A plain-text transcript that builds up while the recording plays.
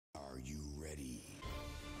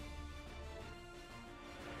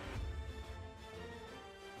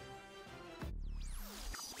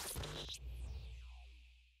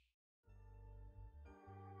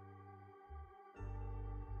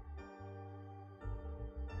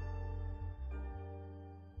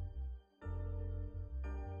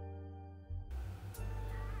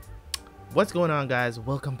What's going on, guys?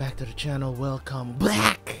 Welcome back to the channel. Welcome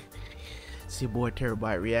back. It's your boy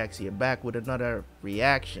Terabyte Reacts here, back with another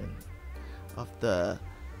reaction of the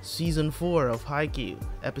season 4 of Haikyuu,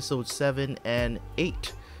 episode 7 and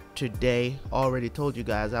 8. Today, already told you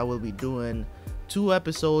guys I will be doing 2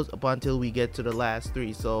 episodes up until we get to the last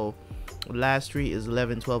 3. So last 3 is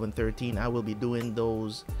 11, 12, and 13. I will be doing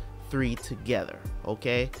those 3 together.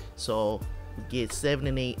 Okay, so we get 7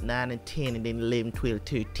 and 8, 9 and 10, and then 11, 12,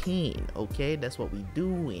 13. Okay, that's what we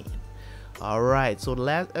doing. Alright, so the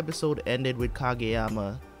last episode ended with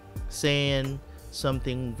Kageyama saying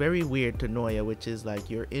something very weird to Noya, which is like,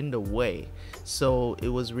 you're in the way. So it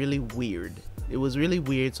was really weird.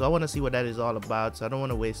 So I want to see what that is all about, so I don't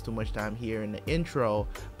want to waste too much time here in the intro,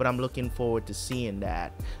 but I'm looking forward to seeing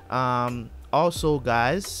that. Also,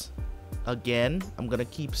 guys, again, I'm gonna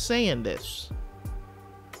keep saying this: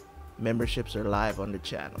 memberships are live on the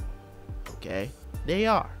channel. Okay, they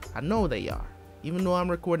are. I know they are. Even though I'm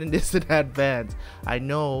recording this in advance, I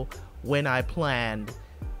know when I planned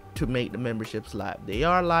to make the memberships live. They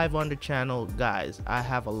are live on the channel, guys. I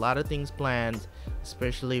have a lot of things planned,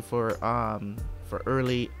 especially for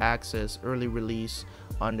early access, early release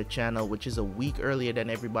on the channel, which is a week earlier than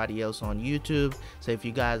everybody else on YouTube. So if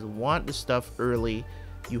you guys want the stuff early,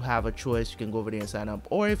 you have a choice. You can go over there and sign up,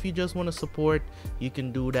 or if you just want to support, you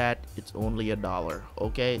can do that. It's only $1.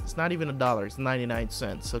 Okay, it's not even $1, it's 99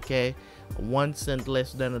 cents. Okay, 1 cent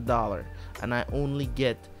less than $1, and I only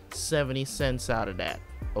get 70 cents out of that.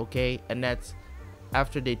 Okay, and that's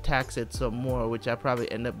after they tax it some more, which I probably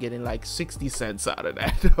end up getting like 60 cents out of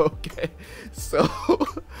that. Okay,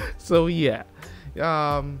 so yeah,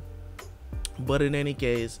 but in any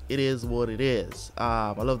case, it is what it is.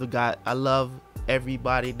 I love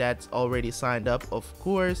everybody that's already signed up. Of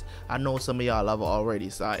course, I know some of y'all have already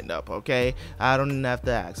signed up. Okay, I don't even have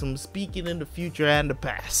to ask. I'm speaking in the future and the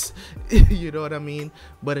past. You know what I mean?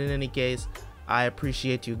 But in any case, I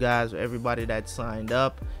appreciate you guys, everybody that signed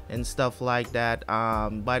up and stuff like that.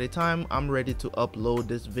 By the time I'm ready to upload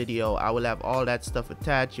this video, I will have all that stuff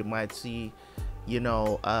attached. You might see, you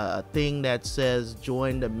know, a thing that says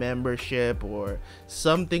join the membership or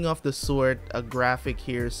something of the sort, a graphic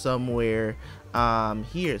here somewhere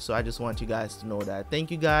here. So I just want you guys to know that.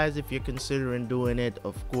 Thank you guys if you're considering doing it.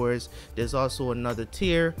 Of course, there's also another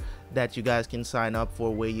tier that you guys can sign up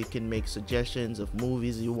for, where you can make suggestions of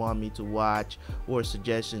movies you want me to watch, or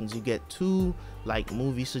suggestions. You get 2 like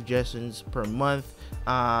movie suggestions per month,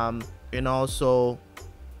 and also,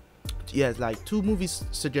 yes, like 2 movie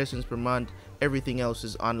suggestions per month. Everything else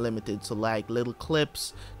is unlimited. So like little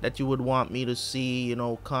clips that you would want me to see, you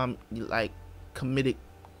know, like comedic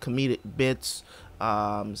bits,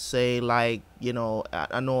 say, like, you know,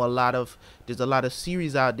 I know there's a lot of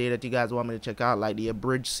series out there that you guys want me to check out, like the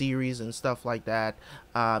abridged series and stuff like that.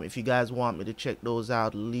 If you guys want me to check those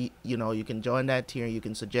out, you know, you can join that tier, you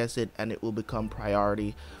can suggest it, and it will become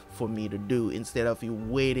priority for me to do, instead of you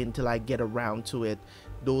waiting until I get around to it.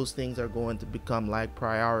 Those things are going to become like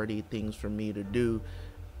priority things for me to do.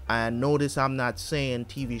 And notice I'm not saying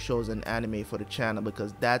TV shows and anime for the channel,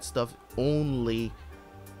 because that stuff only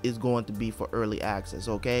is going to be for early access.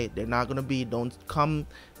 Okay, they're not gonna be, don't come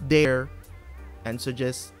there and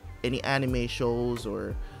suggest any anime shows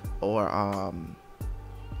or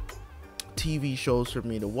TV shows for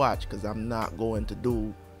me to watch, because I'm not going to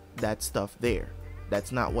do that stuff there.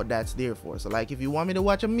 That's not what that's there for. So like, if you want me to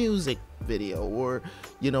watch a music video, or,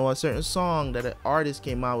 you know, a certain song that an artist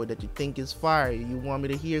came out with that you think is fire, you want me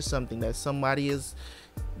to hear something that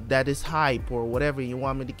that is hype or whatever, you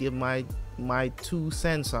want me to give my 2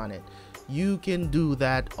 cents on it, you can do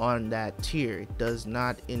that on that tier. It does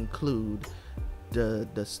not include the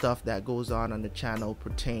stuff that goes on the channel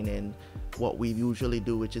pertaining what we usually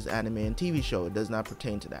do, which is anime and TV show. It does not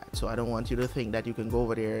pertain to that. So I don't want you to think that you can go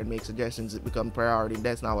over there and make suggestions that become priority.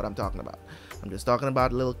 That's not what I'm talking about. I'm just talking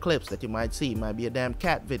about little clips that you might see. It might be a damn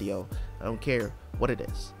cat video, I don't care what it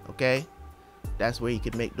is. Okay, that's where you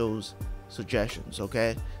can make those suggestions.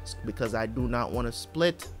 Okay, because I do not want to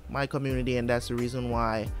split my community, and that's the reason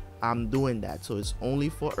why I'm doing that. So it's only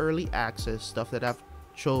for early access stuff that I've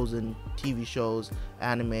chosen, TV shows,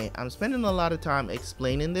 anime. I'm spending a lot of time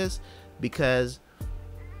explaining this because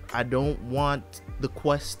I don't want the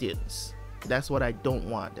questions. That's what I don't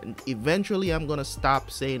want. And eventually I'm gonna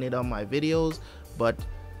stop saying it on my videos, but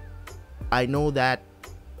I know that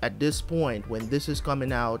at this point, when this is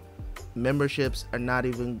coming out, memberships are not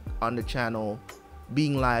even on the channel.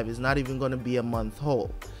 Being live is not even going to be a month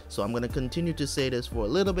whole. So I'm going to continue to say this for a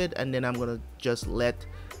little bit, and then I'm going to just let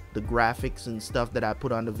the graphics and stuff that I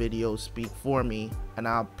put on the video speak for me, and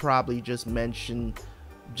I'll probably just mention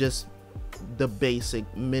just the basic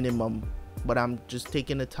minimum but I'm just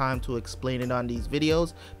taking the time to explain it on these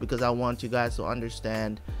videos because I want you guys to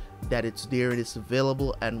understand that it's there, it's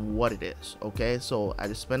available, and what it is. Okay, so I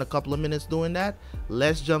just spent a couple of minutes doing that.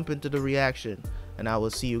 Let's jump into the reaction, and I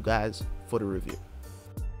will see you guys for the review.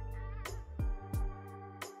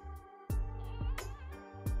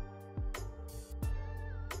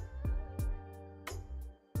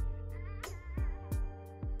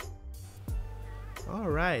 All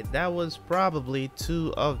right, that was probably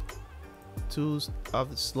two of the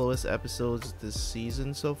slowest episodes this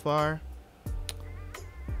season so far.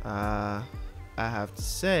 I have to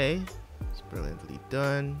say, it's brilliantly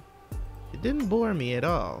done. It didn't bore me at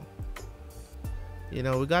all. You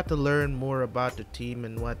know, we got to learn more about the team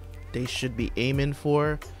and what they should be aiming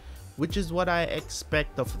for, which is what I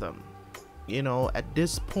expect of them. You know, at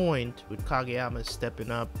this point, with Kageyama stepping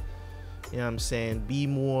up, you know what I'm saying, be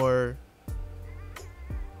more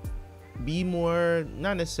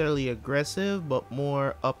not necessarily aggressive, but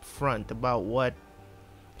more upfront about what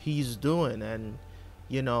he's doing. And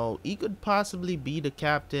you know, he could possibly be the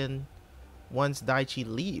captain once Daichi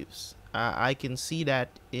leaves. I can see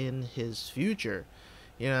that in his future.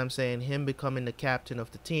 You know what I'm saying? Him becoming the captain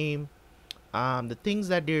of the team. The things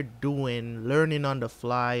that they're doing, learning on the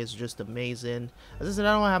fly, is just amazing. As I said,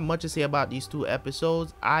 I don't have much to say about these 2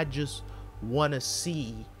 episodes. I just want to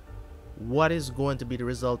see what is going to be the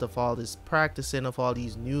result of all this practicing, of all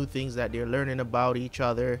these new things that they're learning about each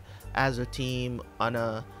other as a team on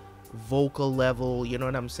a vocal level. You know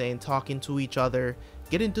what I'm saying? Talking to each other,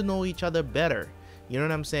 getting to know each other better. You know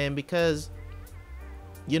what I'm saying? Because,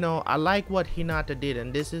 you know, I like what Hinata did,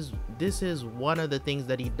 and this is one of the things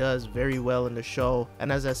that he does very well in the show.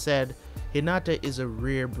 And as I said, Hinata is a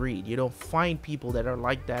rare breed. You don't find people that are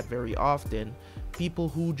like that very often. People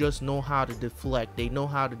who just know how to deflect, they know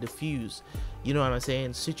how to diffuse, you know what I'm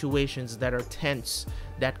saying, situations that are tense,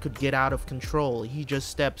 that could get out of control. He just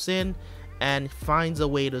steps in and finds a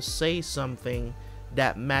way to say something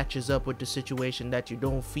that matches up with the situation, that you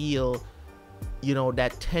don't feel, you know,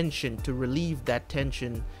 that tension, to relieve that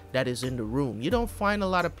tension that is in the room. You don't find a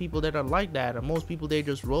lot of people that are like that, and most people, they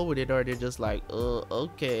just roll with it, or they're just like,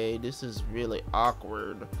 okay, this is really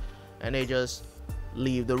awkward, and they just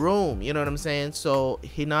leave the room. You know what I'm saying? So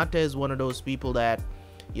Hinata is one of those people that,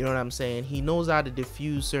 you know what I'm saying, he knows how to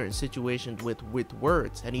diffuse certain situations with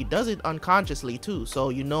words, and he does it unconsciously too, so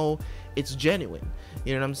you know it's genuine.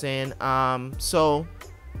 You know what I'm saying? So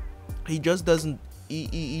he just doesn't,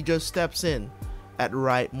 he just steps in at the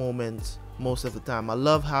right moments most of the time. I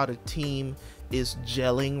love how the team is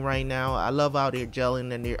gelling right now. I love how they're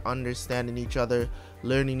gelling and they're understanding each other,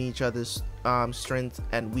 learning each other's strengths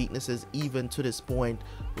and weaknesses, even to this point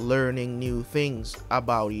learning new things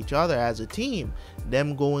about each other as a team.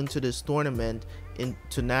 Them going to this tournament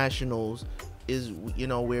into nationals is, you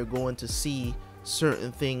know, we're going to see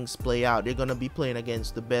certain things play out. They're going to be playing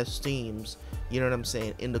against the best teams, you know what I'm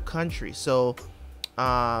saying, in the country. So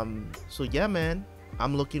yeah, man,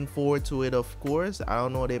 I'm looking forward to it. Of course, I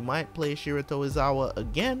don't know, they might play Shirato Izawa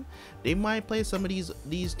again. They might play some of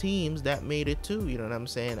these teams that made it too, you know what I'm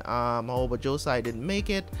saying. However, Josai didn't make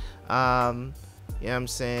it. You know what I'm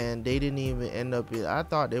saying, they didn't even end up in, I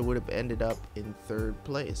thought they would have ended up in 3rd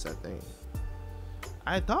place.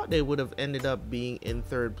 I thought they would have ended up being in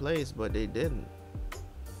 3rd place, but they didn't,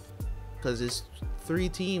 because it's 3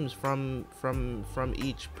 teams from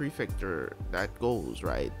each prefecture that goes,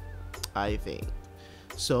 right, I think.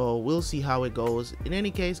 So we'll see how it goes. In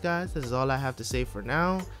any case, guys, this is all I have to say for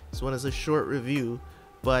now. This one is a short review,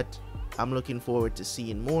 but I'm looking forward to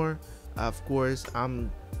seeing more. Of course,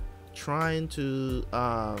 I'm trying to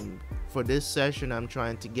for this session, I'm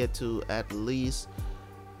trying to get to at least,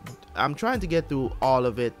 I'm trying to get through all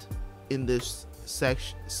of it in this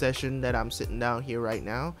session that I'm sitting down here right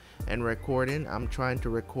now and recording. I'm trying to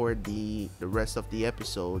record the rest of the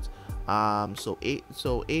episodes. So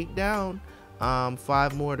eight down,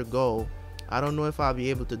 5 more to go. I don't know if I'll be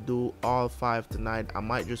able to do all 5 tonight. I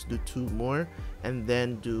might just do 2 more and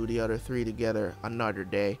then do the other 3 together another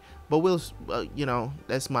day, but we'll you know,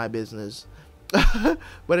 that's my business.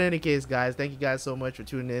 But in any case, guys, thank you guys so much for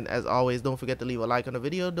tuning in. As always, don't forget to leave a like on the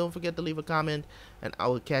video, don't forget to leave a comment, and I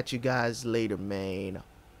will catch you guys later, man.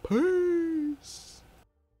 Peace.